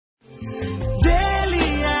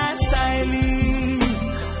Daily as I live,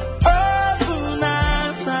 often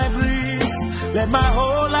as I breathe, let my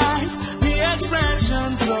whole life be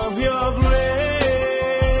expressions of your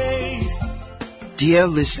grace. Dear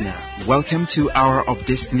listener, welcome to Hour of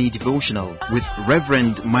Destiny Devotional with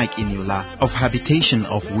Reverend Mike Eniola of Habitation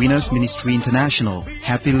of Winners Ministry International.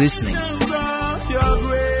 Happy listening.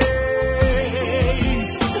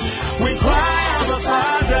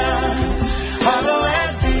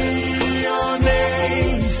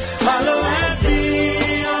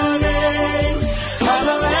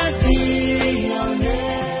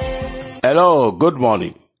 Hello, good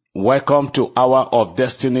morning. Welcome to Hour of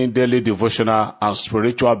Destiny Daily Devotional and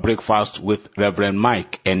Spiritual Breakfast with Reverend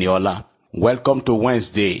Mike Eniola. Welcome to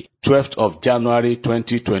Wednesday, 12th of January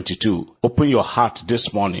 2022. Open your heart this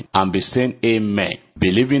morning and be saying amen.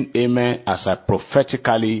 Believing amen as I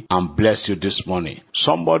prophetically and bless you this morning.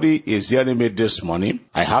 Somebody is hearing me this morning.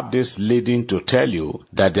 I have this leading to tell you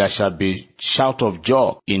that there shall be shout of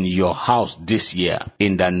joy in your house this year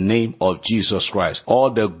in the name of Jesus Christ.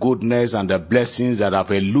 All the goodness and the blessings that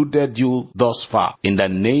have eluded you thus far in the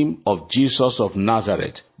name of Jesus of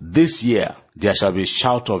Nazareth. This year there shall be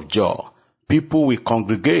shout of joy. People will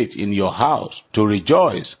congregate in your house to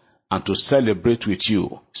rejoice and to celebrate with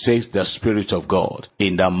you, says the Spirit of God.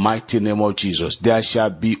 In the mighty name of Jesus, there shall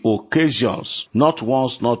be occasions, not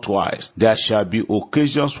once, not twice. There shall be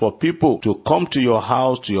occasions for people to come to your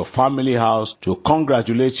house, to your family house, to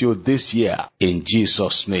congratulate you this year in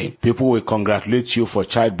Jesus' name. People will congratulate you for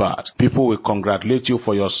childbirth. People will congratulate you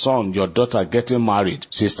for your son, your daughter getting married.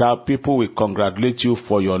 Sister, people will congratulate you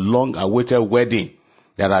for your long-awaited wedding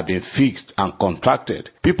that have been fixed and contracted.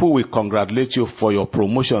 People will congratulate you for your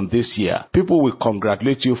promotion this year. People will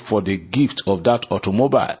congratulate you for the gift of that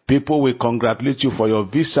automobile. People will congratulate you for your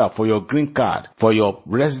visa, for your green card, for your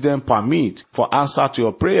resident permit, for answer to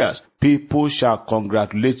your prayers. People shall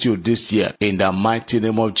congratulate you this year in the mighty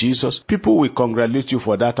name of Jesus. People will congratulate you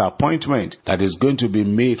for that appointment that is going to be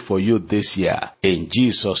made for you this year in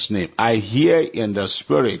Jesus' name. I hear in the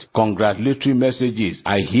Spirit congratulatory messages.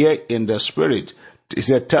 I hear in the Spirit. He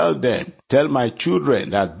said, tell my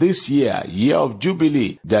children that this year of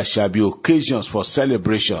Jubilee, there shall be occasions for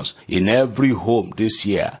celebrations in every home this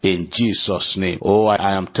year in Jesus' name. Oh,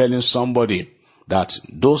 I am telling somebody that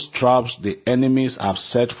those traps the enemies have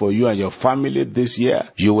set for you and your family this year,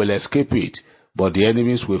 you will escape it. But the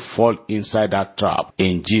enemies will fall inside that trap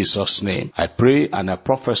in Jesus' name. I pray and I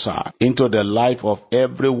prophesy into the life of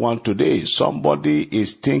everyone today. Somebody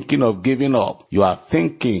is thinking of giving up. You are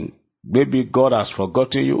thinking, maybe God has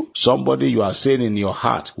forgotten you. Somebody, you are saying in your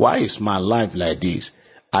heart, why is my life like this?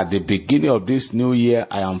 At the beginning of this new year,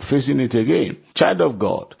 I am facing it again. Child of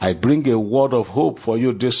God, I bring a word of hope for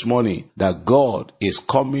you this morning that God is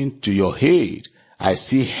coming to your aid. I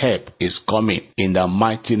see help is coming in the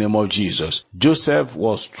mighty name of Jesus. Joseph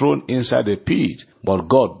was thrown inside a pit, but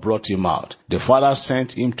God brought him out. The father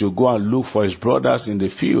sent him to go and look for his brothers in the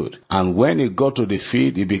field. And when he got to the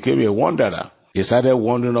field, he became a wanderer. He started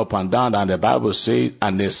wandering up and down, and the Bible says,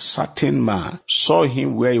 and a certain man saw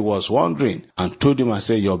him where he was wandering and told him and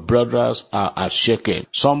said, your brothers are at Shechem.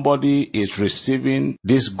 Somebody is receiving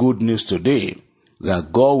this good news today,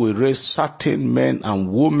 that God will raise certain men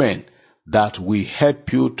and women that will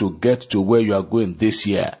help you to get to where you are going this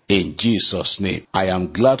year in Jesus' name. I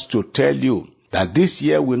am glad to tell you that this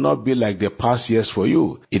year will not be like the past years for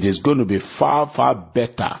you. It is going to be far, far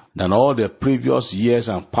better than all the previous years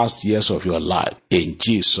and past years of your life in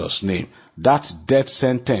Jesus' name. That death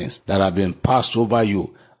sentence that has been passed over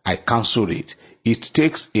you, I cancel it. It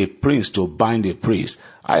takes a prince to bind a priest.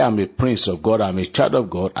 I am a prince of God. I am a child of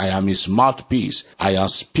God. I am his mouthpiece. I am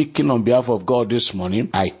speaking on behalf of God this morning.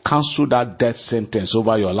 I cancel that death sentence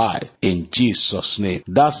over your life in Jesus' name.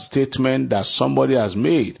 That statement that somebody has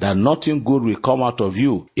made that nothing good will come out of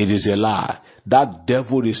you, it is a lie. That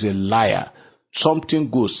devil is a liar. Something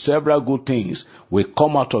good, several good things will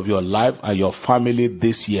come out of your life and your family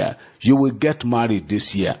this year. You will get married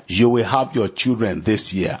this year. You will have your children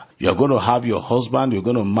this year. You're going to have your husband. You're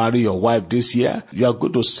going to marry your wife this year. You are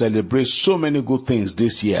going to celebrate so many good things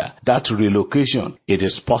this year. That relocation, it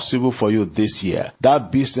is possible for you this year.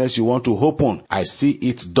 That business you want to open, I see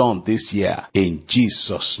it done this year in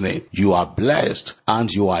Jesus' name. You are blessed and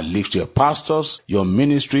you are lifted. Pastors, your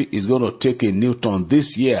ministry is going to take a new turn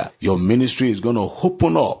this year. Your ministry is going to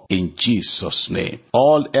open up in Jesus' name.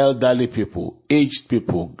 All elderly people, aged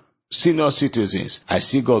people, senior citizens, I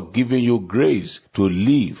see God giving you grace to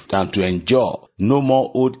live and to enjoy. No more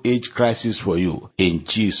old age crisis for you in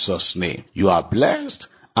Jesus' name. You are blessed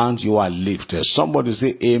and you are lifted. Somebody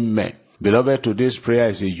say amen. Beloved, today's prayer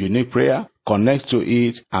is a unique prayer connect to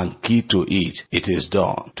it and key to it. It is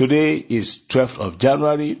done. Today is 12th of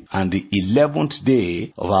January and the 11th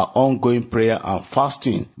day of our ongoing prayer and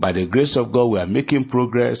fasting. By the grace of God, we are making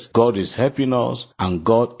progress. God is helping us and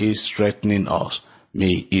God is strengthening us.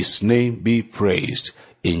 May His name be praised.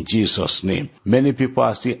 In Jesus' name. Many people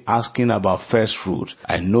are still asking about first fruit.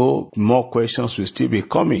 I know more questions will still be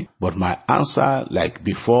coming, but my answer, like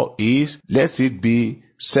before, is let it be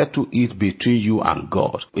settle it between you and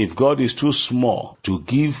God. If God is too small to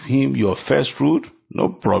give Him your first fruit, no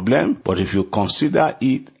problem. But if you consider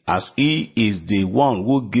it as He is the one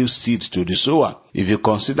who gives seed to the sower, if you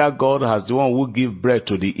consider God as the one who gives bread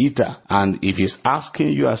to the eater, and if He's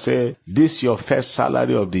asking you and say, this is your first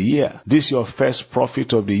salary of the year, this is your first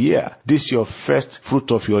profit of the year, this is your first fruit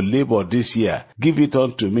of your labor this year, give it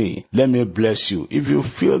unto me, let me bless you. If you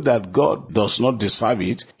feel that God does not deserve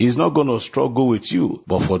it, He's not going to struggle with you.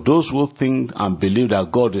 But for those who think and believe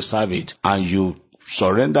that God deserves it, and you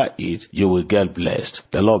surrender it, you will get blessed.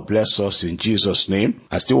 The Lord bless us in Jesus' name.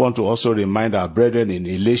 I still want to also remind our brethren in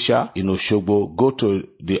Elisha, in Oshogbo, go to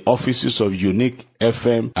the offices of Unique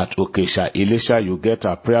FM at Okesha, Elisha. You get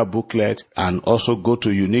a prayer booklet, and also go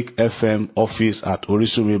to Unique FM office at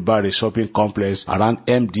Orisumibari Shopping Complex around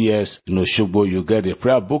MDS in Oshogbo. You get a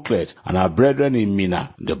prayer booklet. And our brethren in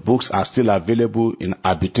Mina, the books are still available in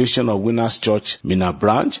Habitation of Winners Church, Mina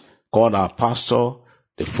branch. Call our pastor.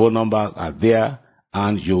 The phone numbers are there,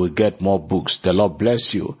 and you will get more books. The Lord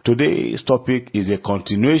bless you. Today's topic is a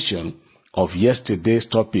continuation of yesterday's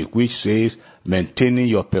topic, which says maintaining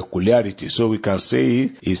your peculiarity. So we can say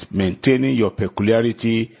it is maintaining your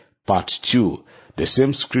peculiarity part 2. The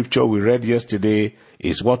same scripture we read yesterday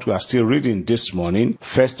is what we are still reading this morning.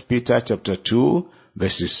 1 Peter chapter 2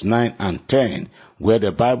 verses 9 and 10, where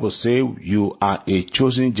the Bible says, you are a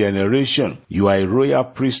chosen generation, you are a royal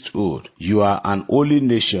priesthood, you are an holy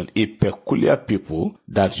nation, a peculiar people,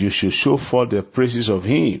 that you should show forth the praises of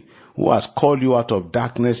Him who has called you out of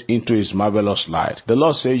darkness into His marvelous light. The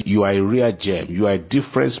Lord says you are a rare gem, you are a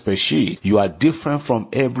different species, you are different from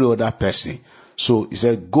every other person. So He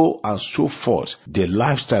said, go and show forth the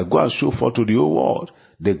lifestyle, go and show forth to the whole world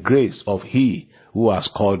the grace of He who has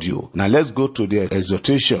called you. Now let's go to the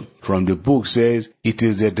exhortation from the book. Says, it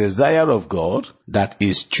is the desire of God that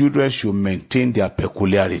His children should maintain their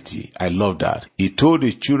peculiarity. I love that. He told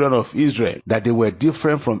the children of Israel that they were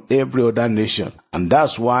different from every other nation. And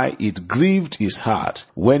that's why it grieved His heart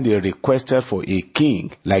when they requested for a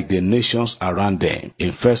king like the nations around them.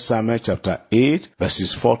 In 1 Samuel chapter 8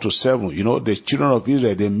 verses 4 to 7, the children of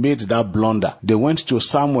Israel, they made that blunder. They went to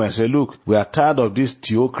Samuel and said, look, we are tired of this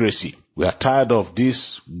theocracy. We are tired of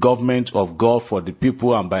this government of God for the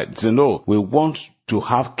people, and by no, we want to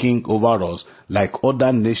have king over us like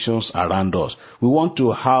other nations around us. We want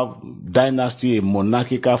to have dynasty, a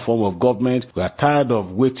monarchical form of government. We are tired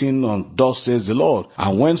of waiting on thus says the Lord.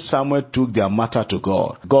 And when Samuel took their matter to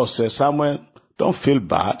God, God said, Samuel, don't feel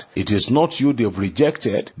bad. It is not you they've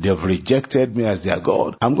rejected. They've rejected me as their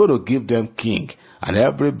God. I'm going to give them king. And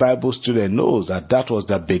every Bible student knows that that was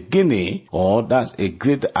the beginning, or that's a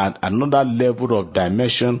great and another level of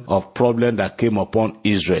dimension of problem that came upon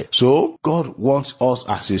Israel. So God wants us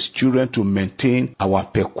as His children to maintain our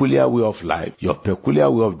peculiar way of life, your peculiar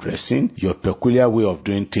way of dressing, your peculiar way of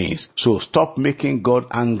doing things. So stop making God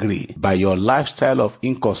angry by your lifestyle of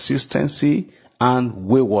inconsistency and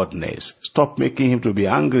waywardness. Stop making Him to be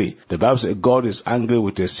angry. The Bible says God is angry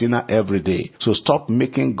with a sinner every day. So stop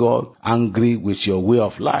making God angry with your way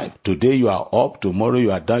of life. Today you are up, tomorrow you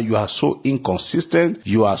are down. You are so inconsistent.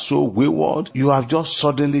 You are so wayward. You have just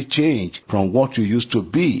suddenly changed from what you used to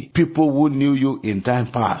be. People who knew you in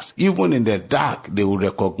time past, even in the dark, they will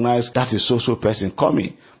recognize that is so person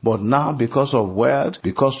coming. But now, because of wealth,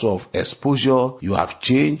 because of exposure, you have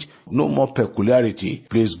changed. No more peculiarity.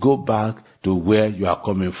 Please go back to where you are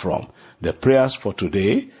coming from. The prayers for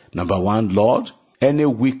today: number 1, Lord, any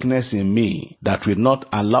weakness in me that will not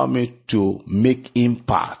allow me to make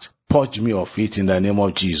impact, purge me of it in the name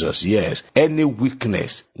of Jesus. Yes, any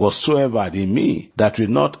weakness whatsoever in me that will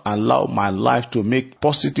not allow my life to make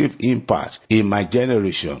positive impact in my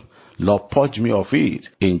generation, Lord, purge me of it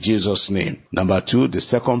in Jesus' name. Number 2, the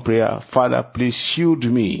second prayer: Father, please shield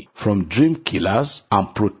me from dream killers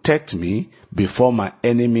and protect me before my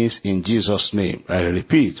enemies in Jesus' name. I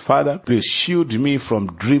repeat, Father, please shield me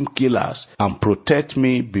from dream killers and protect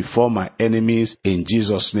me before my enemies in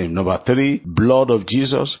Jesus' name. Number 3, blood of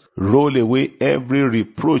Jesus, roll away every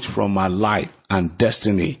reproach from my life and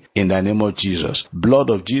destiny in the name of Jesus. Blood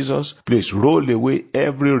of Jesus, please roll away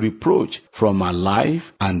every reproach from my life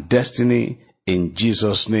and destiny in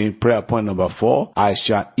Jesus' name. Prayer point number 4, I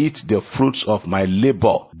shall eat the fruits of my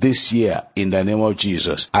labor this year in the name of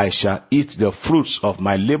Jesus. I shall eat the fruits of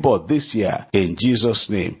my labor this year in Jesus'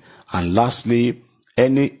 name. And lastly,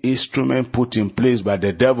 any instrument put in place by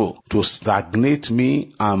the devil to stagnate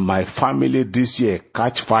me and my family this year,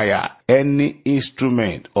 catch fire. Any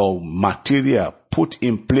instrument or material put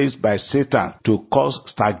in place by Satan to cause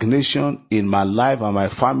stagnation in my life and my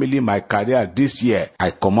family, my career this year,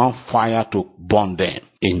 I command fire to burn them.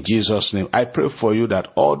 In Jesus' name, I pray for you that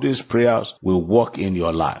all these prayers will work in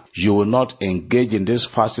your life. You will not engage in this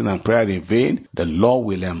fasting and prayer in vain. The Lord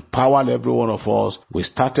will empower every one of us. We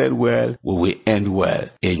started well, we will end well.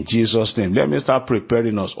 In Jesus' name, let me start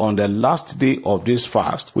preparing us on the last day of this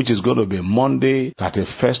fast, which is going to be Monday,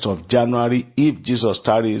 31st of January. If Jesus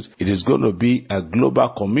tarries, it is going to be a global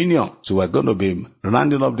communion. So we're going to be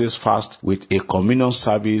rounding up this fast with a communion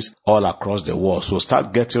service all across the world. So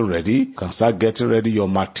start getting ready. You can start getting ready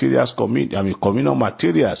your materials, communal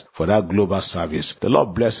materials for that global service. The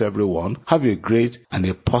Lord bless everyone. Have a great and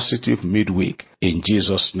a positive midweek in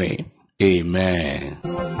Jesus' name. Amen.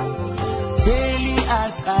 Daily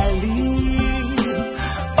as I live,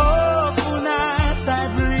 often as I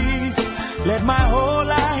breathe, let my whole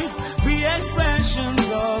life be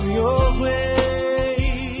expressions of your grace.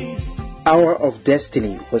 Hour of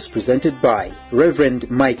Destiny was presented by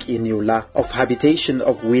Reverend Mike Eniola of Habitation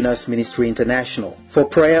of Winners Ministry International. For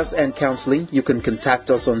prayers and counseling, you can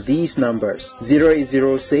contact us on these numbers: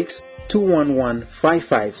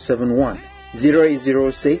 0806-211-5571,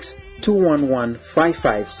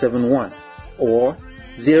 0806-211-5571, or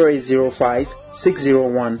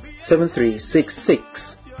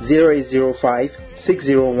 0805-601-7366.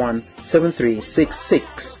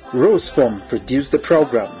 0805-601-7366. Rose Form produced the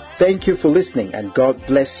program. Thank you for listening and God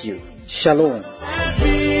bless you. Shalom.